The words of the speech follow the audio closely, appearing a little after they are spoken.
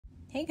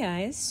Hey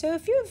guys, so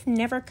if you've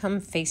never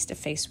come face to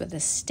face with a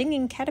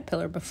stinging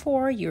caterpillar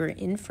before, you're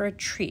in for a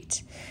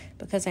treat,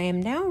 because I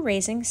am now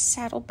raising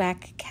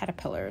saddleback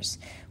caterpillars,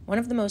 one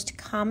of the most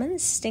common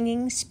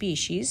stinging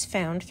species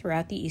found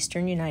throughout the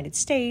eastern United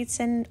States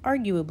and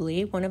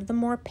arguably one of the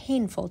more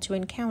painful to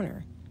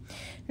encounter.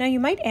 Now you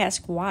might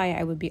ask why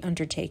I would be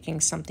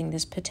undertaking something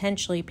this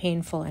potentially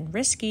painful and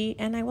risky,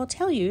 and I will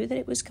tell you that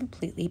it was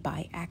completely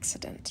by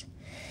accident.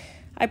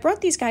 I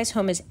brought these guys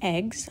home as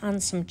eggs on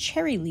some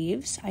cherry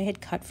leaves I had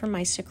cut from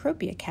my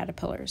Cecropia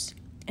caterpillars,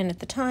 and at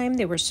the time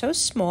they were so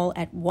small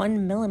at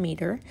 1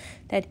 millimeter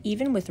that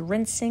even with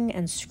rinsing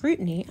and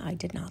scrutiny I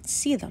did not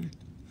see them.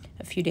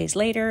 A few days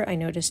later I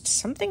noticed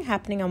something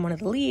happening on one of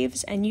the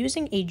leaves, and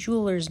using a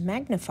jeweler's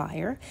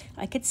magnifier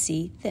I could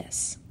see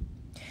this,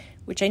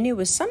 which I knew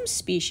was some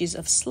species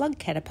of slug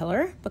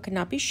caterpillar, but could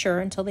not be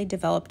sure until they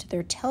developed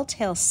their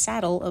telltale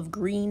saddle of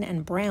green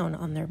and brown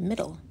on their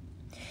middle.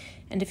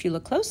 And if you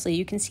look closely,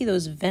 you can see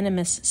those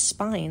venomous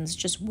spines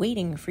just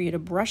waiting for you to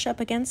brush up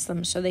against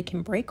them so they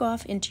can break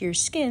off into your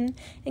skin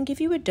and give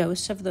you a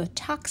dose of the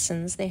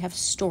toxins they have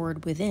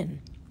stored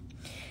within.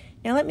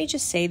 Now let me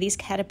just say, these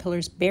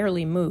caterpillars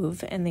barely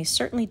move, and they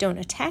certainly don't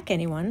attack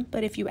anyone,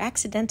 but if you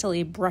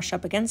accidentally brush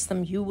up against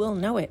them, you will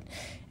know it.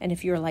 And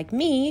if you're like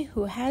me,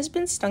 who has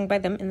been stung by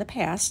them in the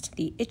past,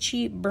 the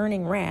itchy,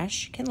 burning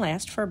rash can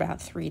last for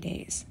about 3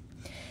 days.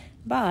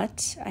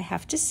 But I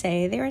have to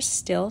say, they are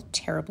still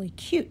terribly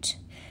cute.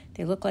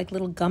 They look like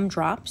little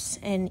gumdrops,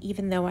 and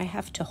even though I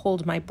have to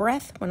hold my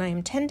breath when I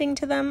am tending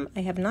to them,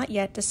 I have not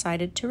yet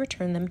decided to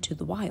return them to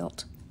the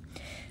wild.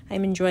 I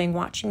am enjoying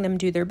watching them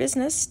do their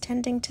business,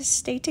 tending to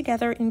stay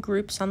together in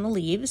groups on the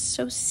leaves,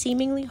 so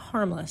seemingly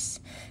harmless,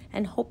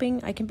 and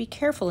hoping I can be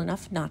careful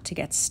enough not to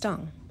get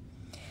stung.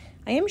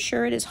 I am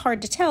sure it is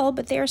hard to tell,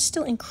 but they are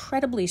still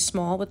incredibly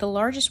small, with the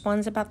largest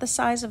ones about the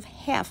size of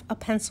half a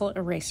pencil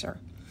eraser.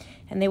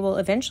 And they will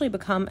eventually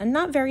become a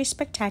not very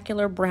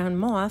spectacular brown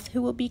moth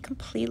who will be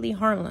completely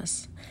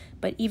harmless.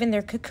 But even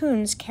their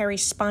cocoons carry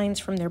spines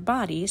from their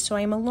bodies, so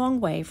I am a long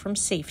way from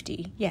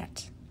safety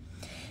yet.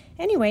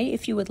 Anyway,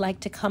 if you would like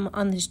to come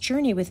on this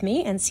journey with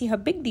me and see how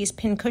big these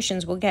pin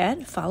cushions will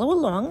get, follow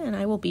along, and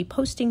I will be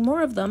posting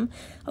more of them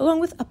along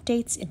with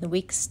updates in the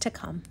weeks to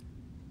come.